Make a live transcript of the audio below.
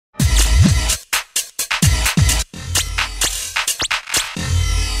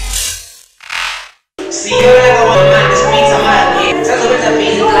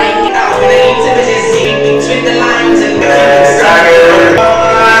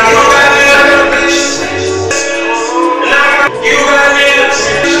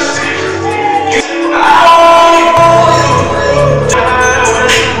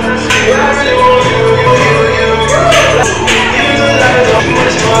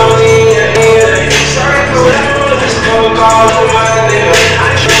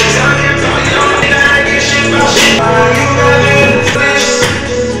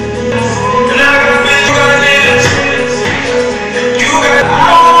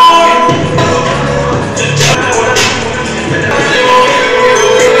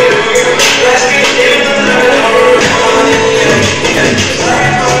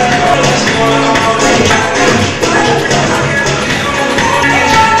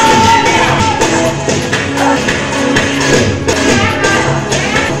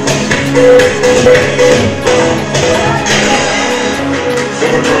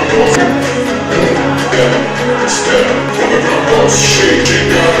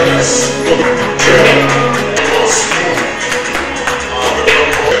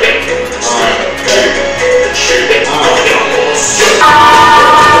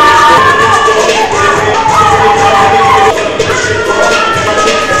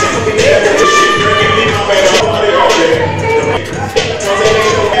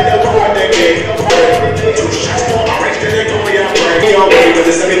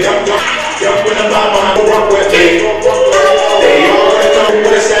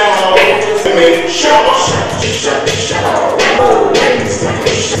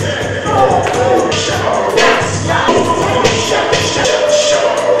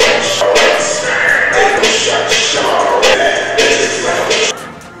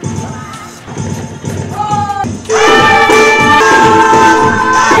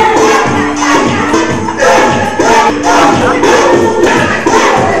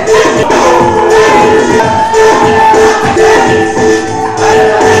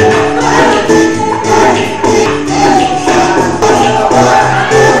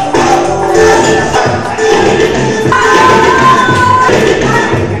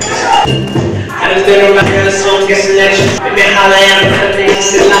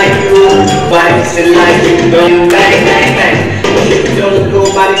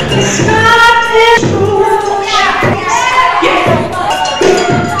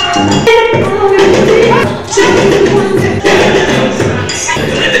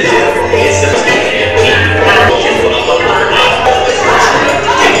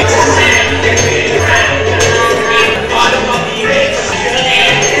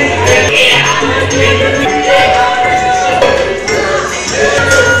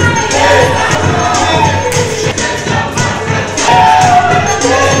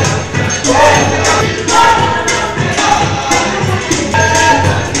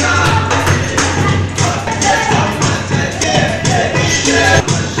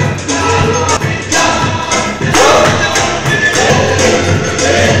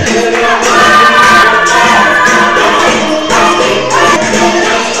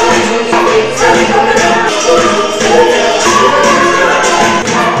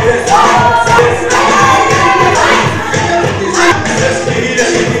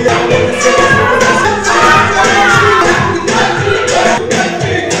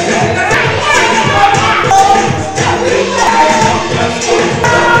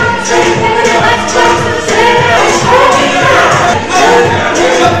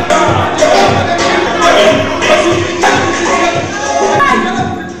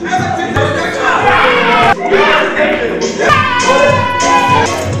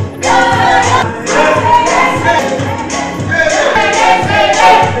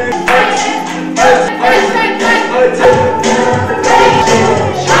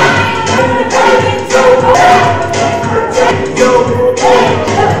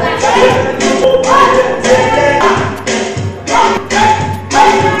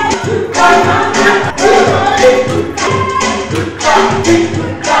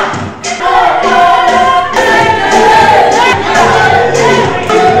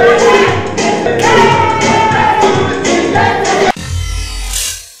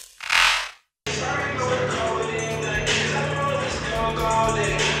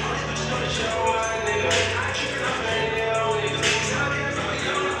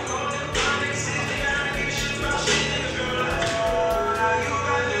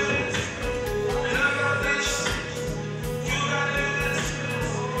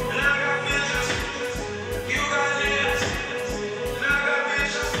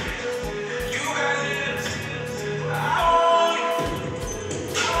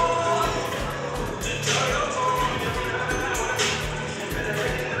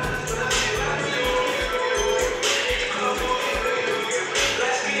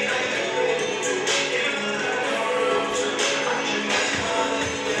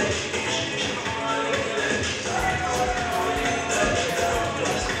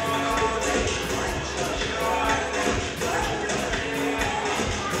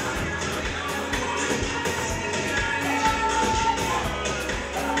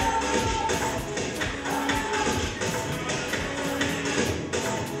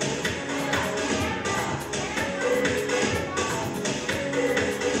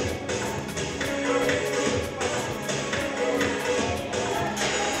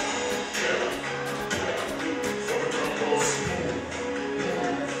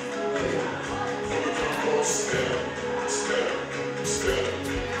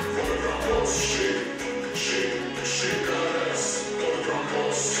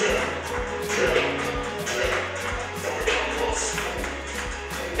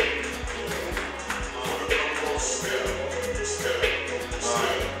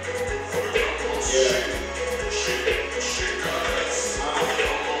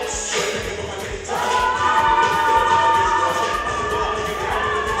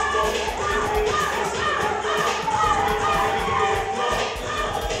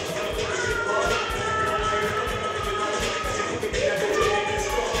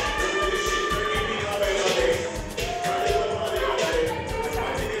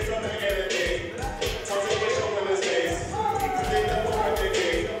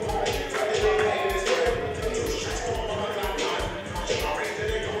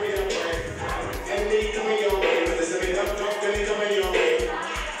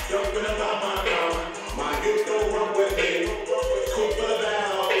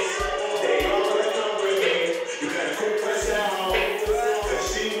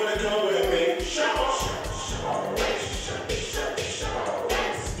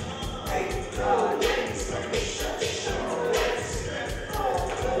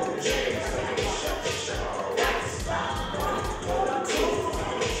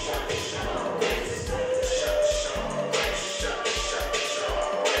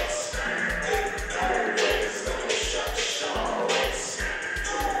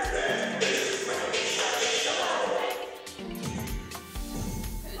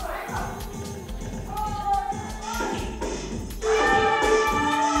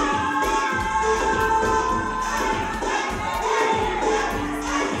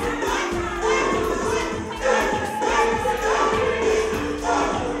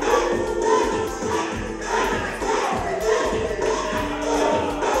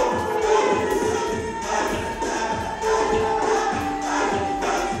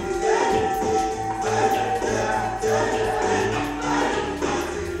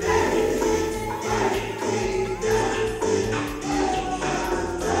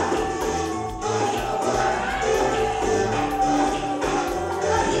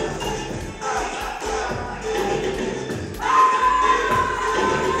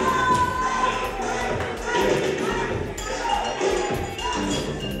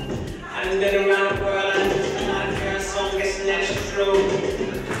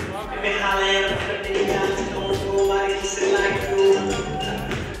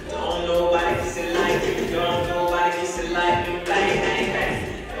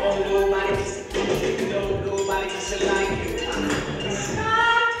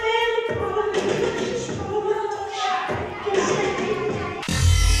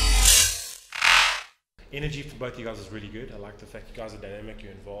energy for both you guys is really good. I like the fact you guys are dynamic,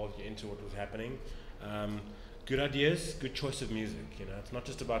 you're involved, you're into what was happening. Good ideas, good choice of music. You know, it's not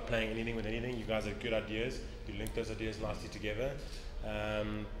just about playing anything with anything. You guys have good ideas. You link those ideas nicely together.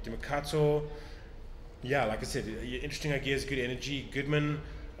 Dimakato, yeah, like I said, interesting ideas, good energy. Goodman,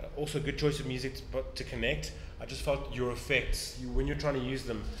 also good choice of music to connect. I just felt your effects, when you're trying to use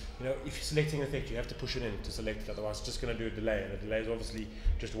them, you know, if you're selecting an effect, you have to push it in to select it, otherwise it's just going to do a delay, and a delay is obviously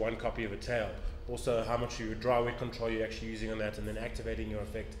just one copy of a tail. Also, how much you dry wet control you're actually using on that, and then activating your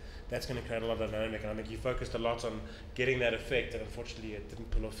effect, that's going to create a lot of dynamic, and I think you focused a lot on getting that effect, and unfortunately it didn't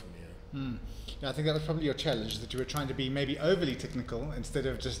pull off for me. Yeah, I think that was probably your challenge, that you were trying to be maybe overly technical instead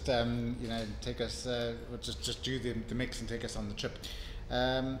of just, you know, take us, just do the mix and take us on the trip.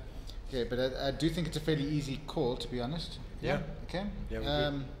 Okay, but I do think it's a fairly easy call, to be honest. Yeah. Okay.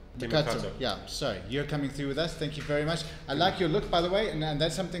 Yeah. Yeah. So you're coming through with us. Thank you very much. I like your look, by the way, and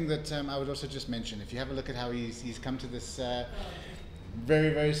that's something that I would also just mention. If you have a look at how he's come to this,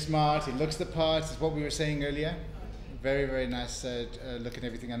 very, very smart. He looks the part. It's what we were saying earlier. Very, very nice look and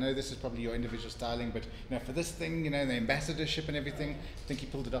everything. I know this is probably your individual styling, but you know, for this thing, you know, the ambassadorship and everything, I think he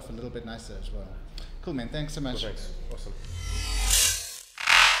pulled it off a little bit nicer as well. Cool, man. Thanks so much. Cool, thanks. Awesome.